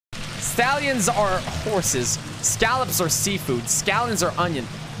Stallions are horses. Scallops are seafood. Scallions are onion.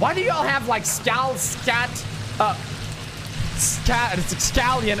 Why do y'all have like scallion?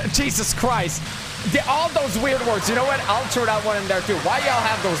 Jesus Christ. All those weird words. You know what? I'll throw that one in there too. Why y'all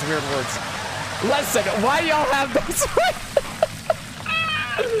have those weird words? Listen, why y'all have those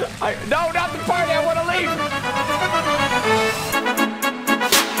no, not the party. I want to leave.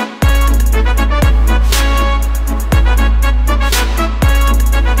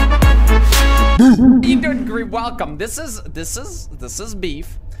 You doing great. Welcome. This is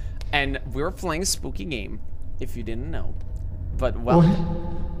Beef, and we're playing a spooky game. If you didn't know, but well,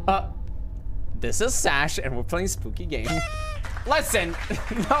 this is Sash, and we're playing a spooky game. Listen,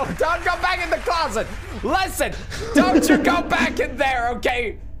 no, don't go back in the closet. Listen, don't you go back in there,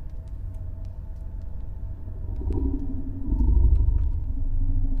 okay?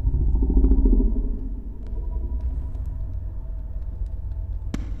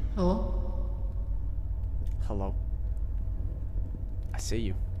 Hello? Hello. I see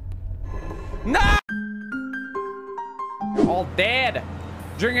you. No! You're all dead.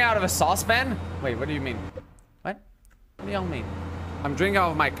 Drinking out of a saucepan? Wait, what do you mean? What? What do y'all mean? I'm drinking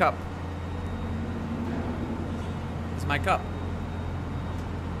out of my cup. It's my cup.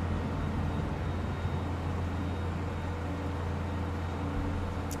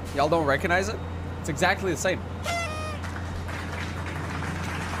 Y'all don't recognize it? It's exactly the same.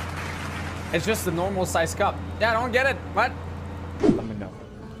 It's just a normal size cup. Yeah, I don't get it. What? Let me know.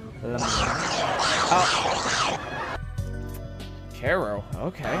 Let me know. Oh. Caro.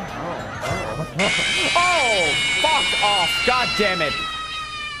 Okay. Oh. Oh! Fuck off! God damn it!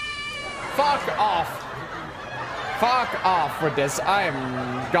 Fuck off! Fuck off with this. I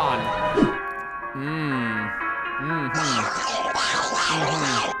am gone.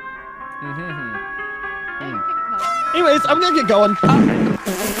 Anyways, I'm gonna get going.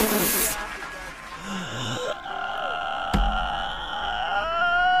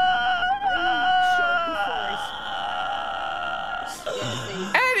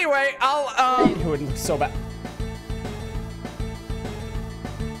 Anyway, it would look so bad.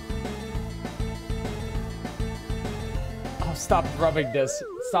 Oh, stop rubbing this.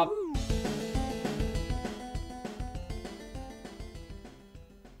 Stop.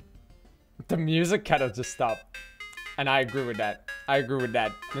 The music kind of just stopped. And I agree with that. I agree with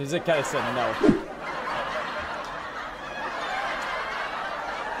that. Music kind of said no.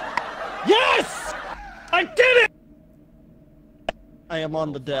 Yes! I did it! I am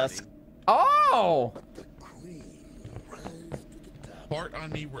on the desk. Oh! Fart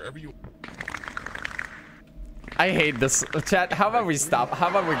on me wherever you. I hate this. Chat, how about we stop? How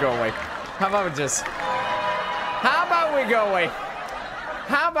about we go away? How about we just... How about we go away?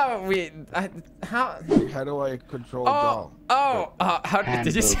 How about we... How do I control dog? How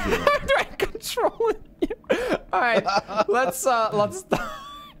did you say? How do I control it? Alright, let's stop.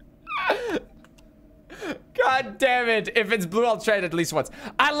 God damn it. If it's blue, I'll try it at least once.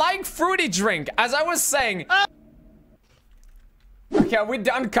 I like fruity drink. As I was saying... Okay, are we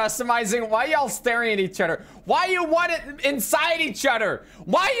done customizing? Why y'all staring at each other? Why you want it inside each other?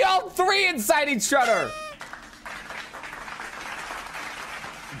 Why y'all three inside each other?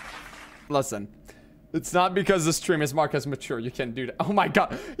 Listen, it's not because the stream is marked as mature. You can't do that. Oh my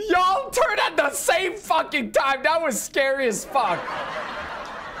god. Y'all turned at the same fucking time. That was scary as fuck.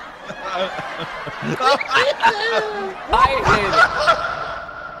 I hate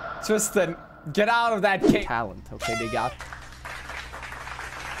it. Tristan, get out of that cave. Talent, okay, they got.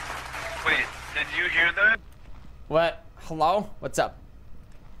 Wait, did you hear that? What? Hello? What's up?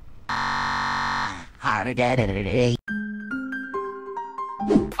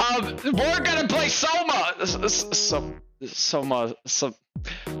 We're gonna play Soma.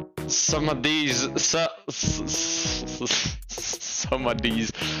 Some of these.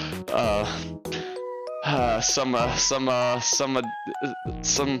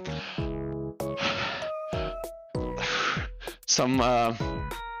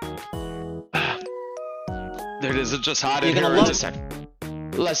 Dude, is it just hot in here?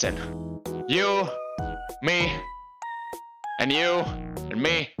 Listen, you, me, and you, and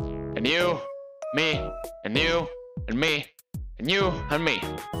me, and you, me, and you, and me, and you, and me.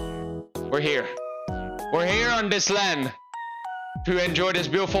 We're here. We're here on this land to enjoy this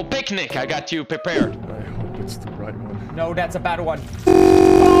beautiful picnic I got you prepared. I hope it's the right one. No, that's a bad one.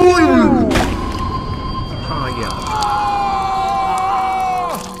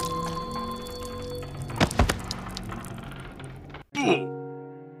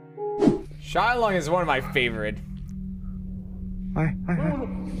 Shylong is one of my favorite.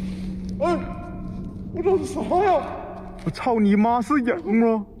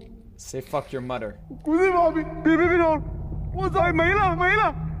 Say fuck your mother.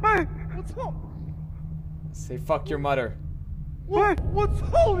 Say fuck your mother. What's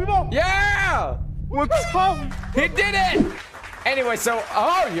up? Yeah! What's up? He did it! Anyway, so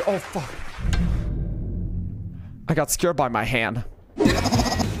oh fuck. I got scared by my hand.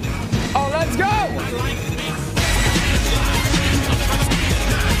 Oh, let's go!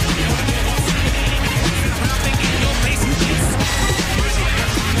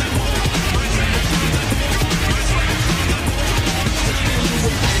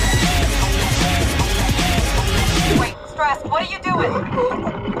 Wait, Stress, what are you doing?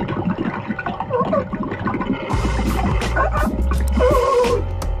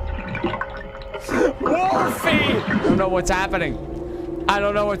 Wolfie! I don't know what's happening. I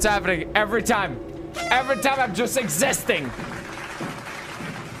don't know what's happening. Every time I'm just existing.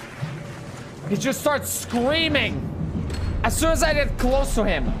 He just starts screaming as soon as I get close to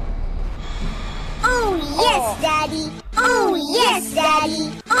him. Oh yes, Daddy. Oh yes,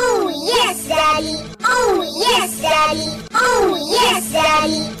 Daddy. Oh yes, Daddy. Oh yes, Daddy. Oh yes,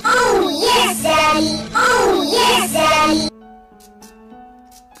 Daddy. Oh yes, Daddy. Oh yes, Daddy.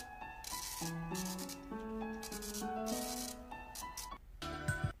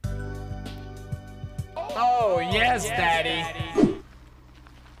 Oh yes, Daddy.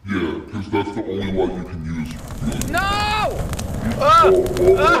 Yeah, because that's the only one you can use. No! No!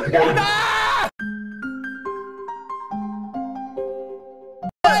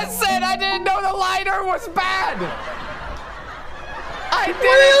 Listen, I didn't know the lighter was bad. I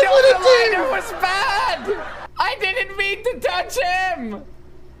didn't know the lighter was bad. I didn't mean to touch him.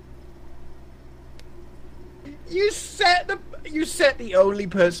 You set the only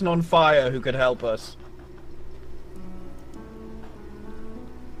person on fire who could help us.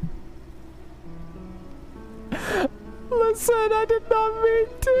 Listen, I did not mean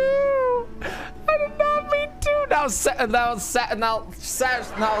to. I did not mean to.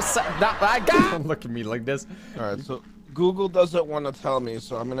 I got. Don't look at me like this. Alright, so Google doesn't want to tell me,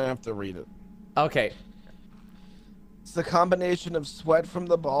 so I'm gonna have to read it. Okay. It's the combination of sweat from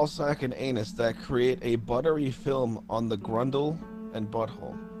the ballsack and anus that create a buttery film on the grundle and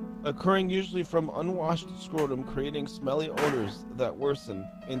butthole, occurring usually from unwashed scrotum, creating smelly odors that worsen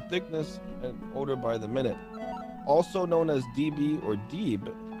in thickness and odor by the minute. Also known as DB or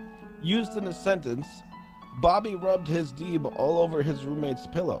Deeb, used in a sentence, Bobby rubbed his Deeb all over his roommate's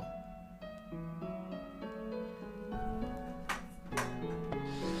pillow.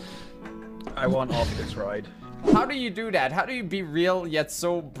 I want off this ride. How do you do that? How do you be real yet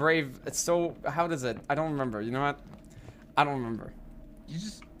so brave? It's so. How does it? I don't remember. You know what? I don't remember. You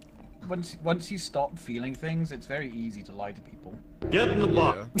just once you stop feeling things, it's very easy to lie to people. Get in the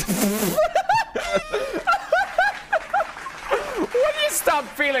box. When you stop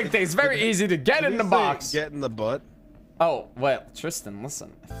feeling things, very easy to get in the box. Get in the butt. Oh, well, Tristan,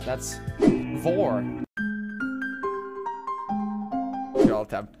 listen. That's Vor. Your alt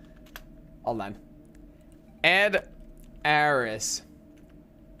tab. Hold on. Ed Aris.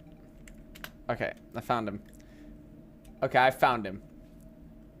 Okay, I found him. Okay, I found him.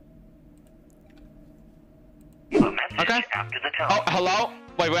 Okay. Oh, hello?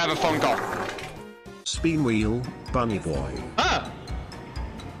 Wait, we have a phone call. Spin wheel, bunny boy. Ah!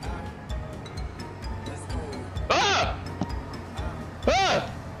 Ah! Ah!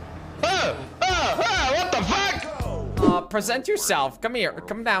 Ah! Ah! What the fuck? Present yourself. Come here.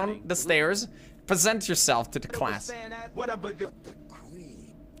 Come down the stairs. Present yourself to the class.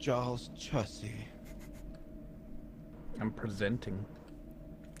 Charles Chussie. I'm presenting.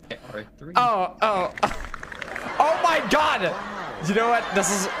 Oh my god! You know what? This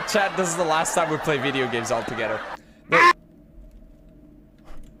is, chat, this is the last time we play video games all together. What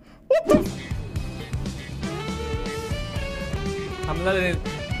the f— I'm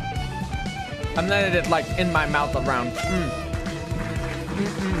letting it like in my mouth around.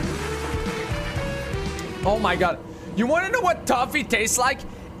 Oh my god. You wanna know what toffee tastes like?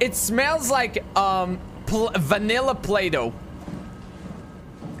 It smells like vanilla Play-Doh.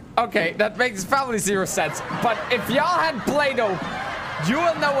 Okay, that makes probably 0 sense. But if y'all had Play-Doh, you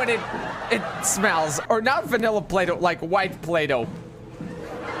will know what it smells. Or not vanilla Play-Doh, like white Play-Doh.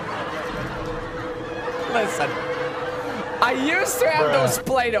 Listen. I used to have those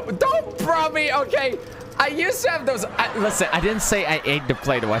Play-Doh. Don't bro me, okay? I used to have those. Listen, I didn't say I ate the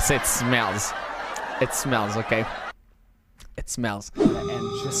Play-Doh. I said it smells. It smells, okay? It smells.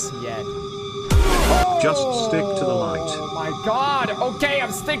 And just yet. Just stick to the light. Oh my god. Okay,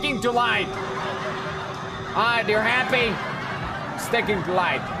 I'm sticking to light. Alright, you're happy? Sticking to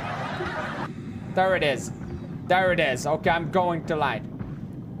light. There it is. There it is. Okay, I'm going to light.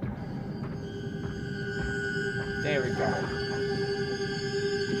 There we go.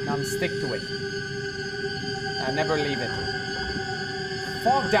 Now stick to it. I never leave it.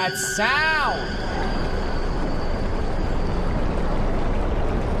 Fuck that sound!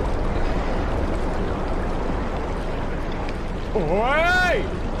 Hey!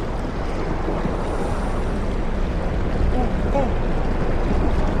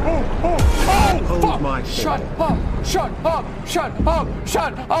 Oh, fuck! My Shut up! Shut up! Shut up!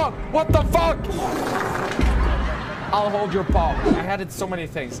 Shut up! What the fuck? I'll hold your paw. I had it so many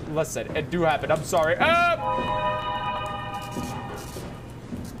things. Listen, it do happen. I'm sorry.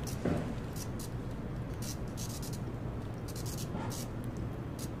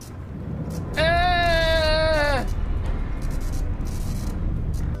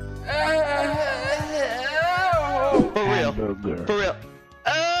 For real.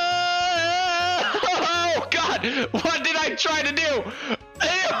 Oh God! What did I try to do?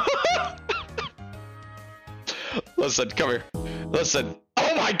 Listen, come here. Listen.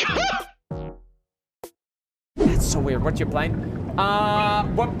 Oh my God! That's so weird. What you playing?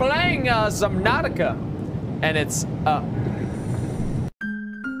 We're playing Subnautica, and it's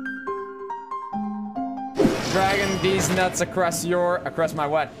dragging these nuts across my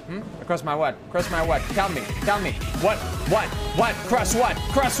what? Across my what? Across my what? Tell me. What? Cross what?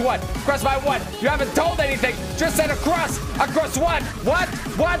 Cross what? Cross my what? You haven't told anything. Just said across. Across what? What?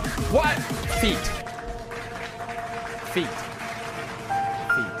 Feet.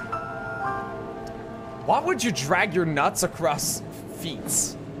 Why would you drag your nuts across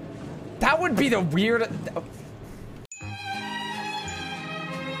feet? That would be the weird.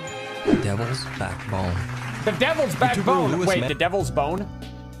 Devil's backbone. The devil's backbone. Wait, the devil's bone?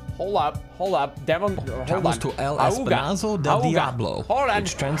 Hold up. Devil. Travels to El Espinazo del Diablo, Hold on.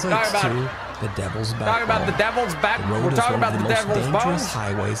 which translates to the devil's backbone. Talking about the devil's back. We're talking about the devil's bones.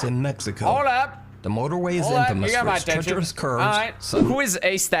 Highways in Mexico. Hold up. The motorway is infamous for its treacherous curves. All right. Who is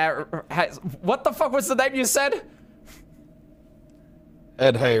Ace that has? What the fuck was the name you said?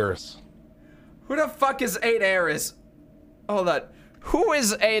 Ed Harris. Who the fuck is Ed Harris? Hold on. Who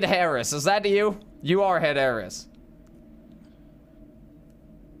is Ed Harris? Is that you? You are Ed Harris.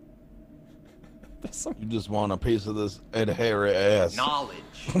 You just want a piece of this Ed Harris ass. Knowledge.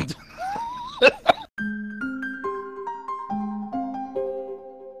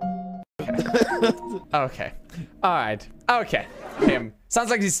 Okay. All right. Okay. Him. Sounds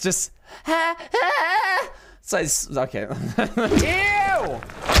like he's just. So he's okay. Ew!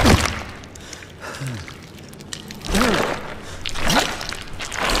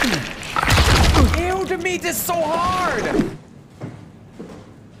 Ew! The meat is so hard.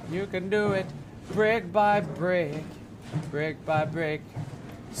 You can do it, brick by brick, brick by brick.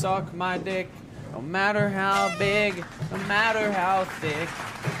 Suck my dick, no matter how big, no matter how thick.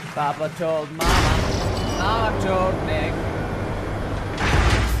 Papa told Mama, Mama told Nick.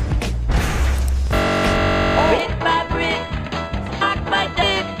 Brick by brick, suck my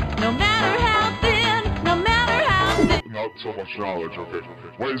dick, no matter how thin, no matter how thick. Not so much knowledge, okay.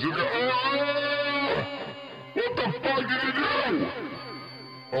 Wait, is this guy? What the fuck did he do?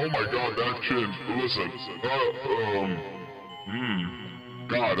 Oh my God, that chin. Listen,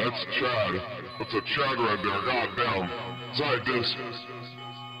 God, that's Chad. That's a Chad right there. God damn. Scientist.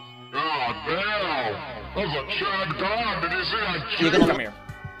 God damn. That's a Chad God. Did you see that chin? You can come here.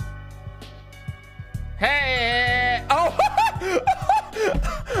 Hey! Oh!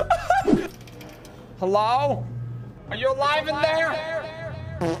 Hello? Are you alive in there?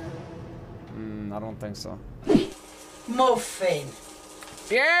 I don't think so. Muffin.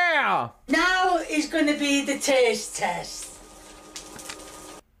 Yeah! Now is going to be the taste test.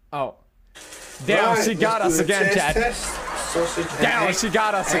 Oh. Damn, Right, she got us again, Chad. Sausage and Damn, egg. she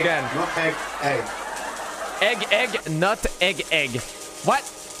got us Egg, again. Not egg, egg. Egg, nut, egg. What?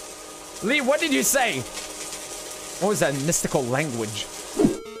 Lee, what did you say? What was that mystical language?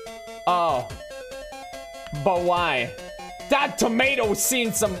 Oh. But why? That tomato's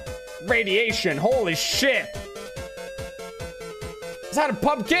seen some radiation. Holy shit. Is that a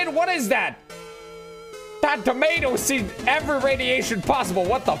pumpkin? What is that? That tomato's seen every radiation possible.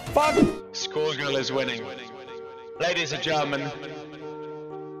 What the fuck? Schoolgirl is winning. Ladies and gentlemen,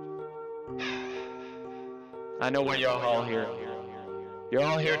 I know why you're all here. You're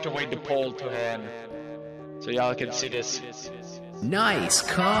all here to wait the poll to hand, so y'all can see this. Nice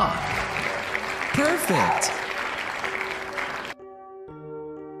cock. Perfect.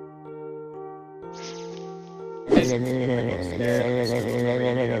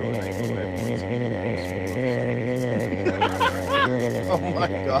 Oh my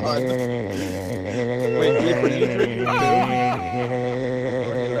God. Wait, are you drinking too?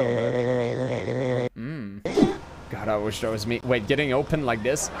 I wish that was me. Wait, getting open like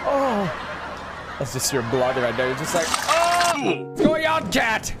this? Oh, that's just your blood right there. You're just like, oh, what's going on,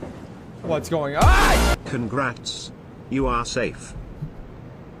 cat? What's going on? Congrats. You are safe.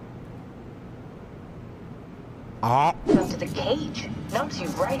 Come to the cage. Knocks you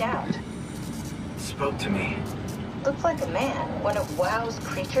right out. Spoke to me. Looks like a man. One of WoW's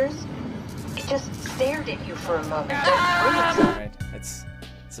creatures. It just stared at you for a moment. Alright, it's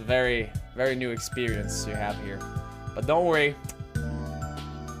a very, very new experience you have here. But don't worry.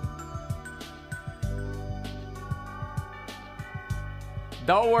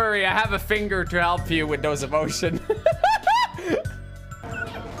 Don't worry, I have a finger to help you with those emotions.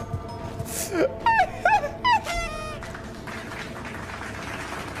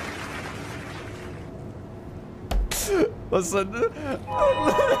 Listen.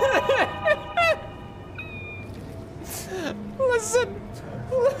 Listen.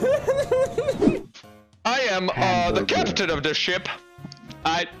 I am the captain of this ship.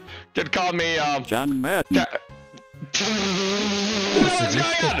 I could call me John Matt. What's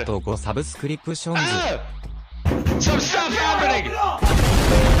going on? Some stuff happening.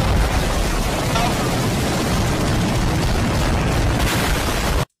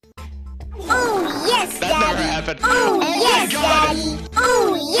 Oh yes, that Daddy. Never happened. Oh yes, Daddy.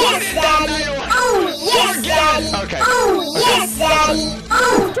 Oh yes, Daddy. Oh yes, Daddy. Okay. Oh yes, Daddy.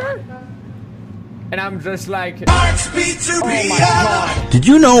 Oh. And I'm just like, oh my god. Did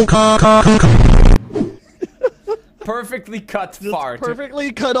you know? Perfectly cut fart.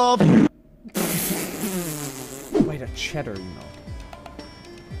 Perfectly cut off. Wait, a cheddar, you know.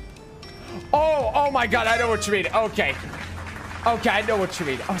 Oh my god, I know what you mean. Okay. Okay, I know what you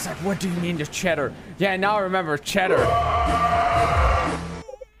mean. I was like, what do you mean the cheddar? Yeah, now I remember cheddar.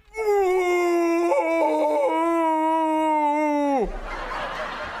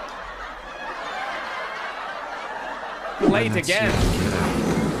 Late again.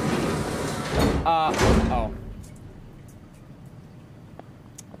 Oh.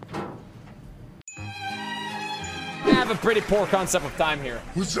 I have a pretty poor concept of time here.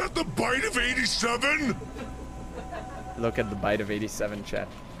 Was that the bite of 87? Look at the bite of 87, chat.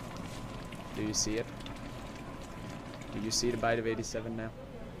 Do you see it? Do you see the bite of 87 now?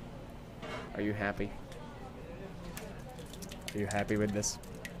 Are you happy? Are you happy with this?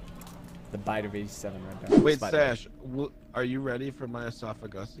 The bite of 87 right there. Wait, Sash, are you ready for my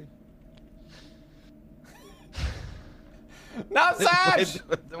esophagusi? No, Sash!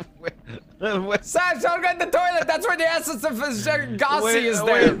 Sash, don't go in the toilet! That's where the essence of Gossi is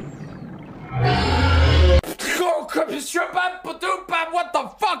there! What the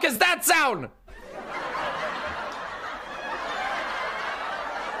fuck is that sound?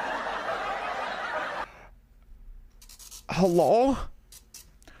 Hello?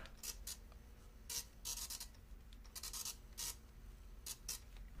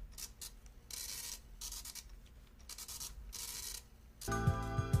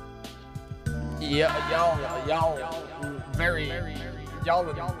 Yeah, y'all, very,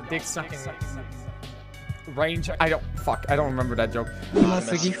 y'all dick sucking range. I don't remember that joke.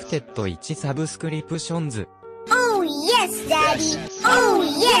 Oh yes, Daddy. Oh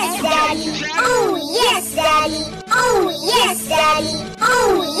yes, Daddy. Oh yes, Daddy. Oh yes, Daddy.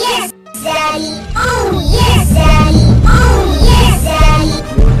 Oh yes, Daddy. Oh yes, Daddy. Oh yes, Daddy.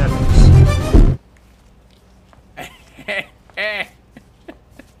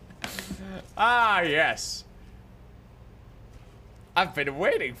 Ah, yes. I've been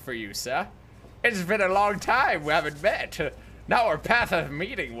waiting for you, sir. It's been a long time we haven't met. Now our path of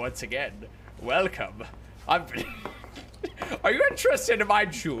meeting once again. Welcome. Are you interested in my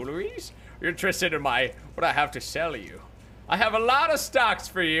jewelries? Are you interested in what I have to sell you? I have a lot of stocks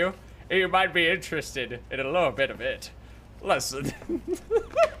for you, and you might be interested in a little bit of it. Listen. I'm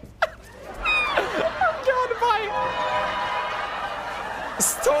going by.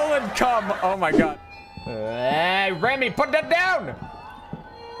 Stolen cum. Oh my god. Hey, Remy, put that down.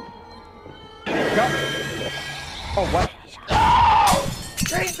 Go. Oh, what? Oh,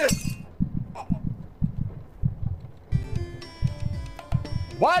 Jesus.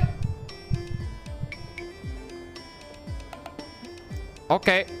 What?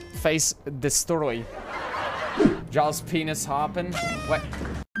 Okay, face destroy. Jaws penis hopping. What?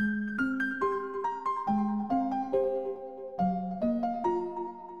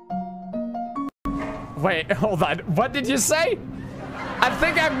 Wait, hold on. What did you say? I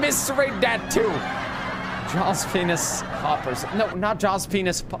think I misread that too. Jaws penis poppers. No, not Jaws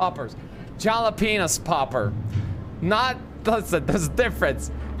penis poppers. Jalapenos popper. Not. Listen, there's a difference.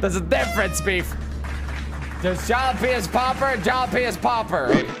 There's a difference, beef. There's jalapenos popper and jalapenos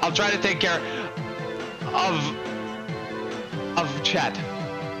popper. I'll try to take care of of chat.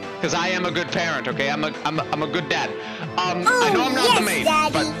 Because I am a good parent, okay? I'm a good dad. I know I'm not the main,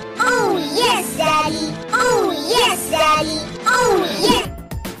 Daddy. but Oh yes, Daddy. Oh yes, Daddy. Oh yes.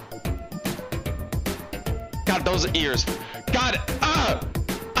 God, those ears. God,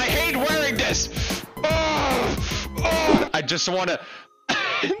 I hate wearing this. I just want to.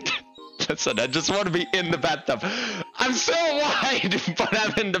 Listen, I just want to be in the bathtub. I'm so wide, but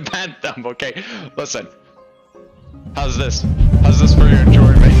I'm in the bathtub. Okay, listen. How's this? How's this for your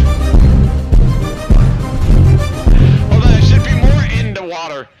enjoyment? Hold on, I should be more in the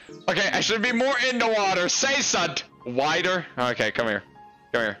water. Okay, I should be more in the water. Say, son. Wider? Okay, come here.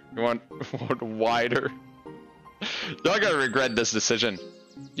 Come here. You want wider? Y'all gonna regret this decision.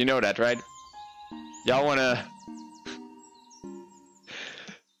 You know that, right? Y'all wanna...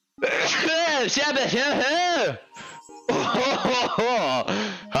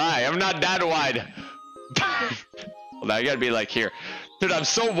 Hi, I'm not that wide. Well, I gotta be like here. Dude, I'm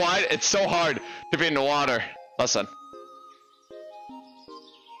so wide, it's so hard to be in the water. Listen.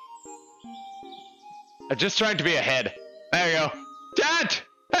 I'm just trying to be ahead. There you go. Dad!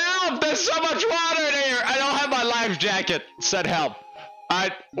 Help! There's so much water in here! I don't have my life jacket. It said help.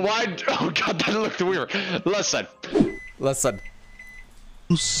 Why? Oh god, that looked weird. Listen. Listen.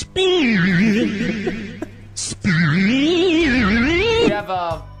 Spirit. We have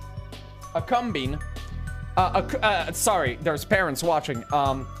a cum bean. Sorry, there's parents watching.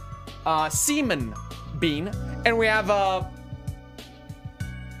 Semen bean, and we have a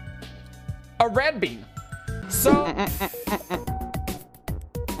red bean. So.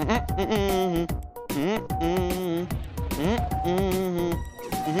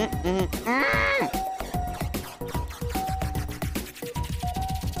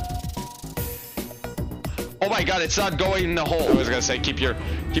 Oh my god, it's not going in the hole. I was gonna say keep your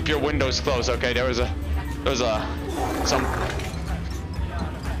windows closed, okay? There was some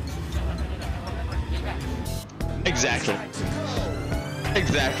Exactly.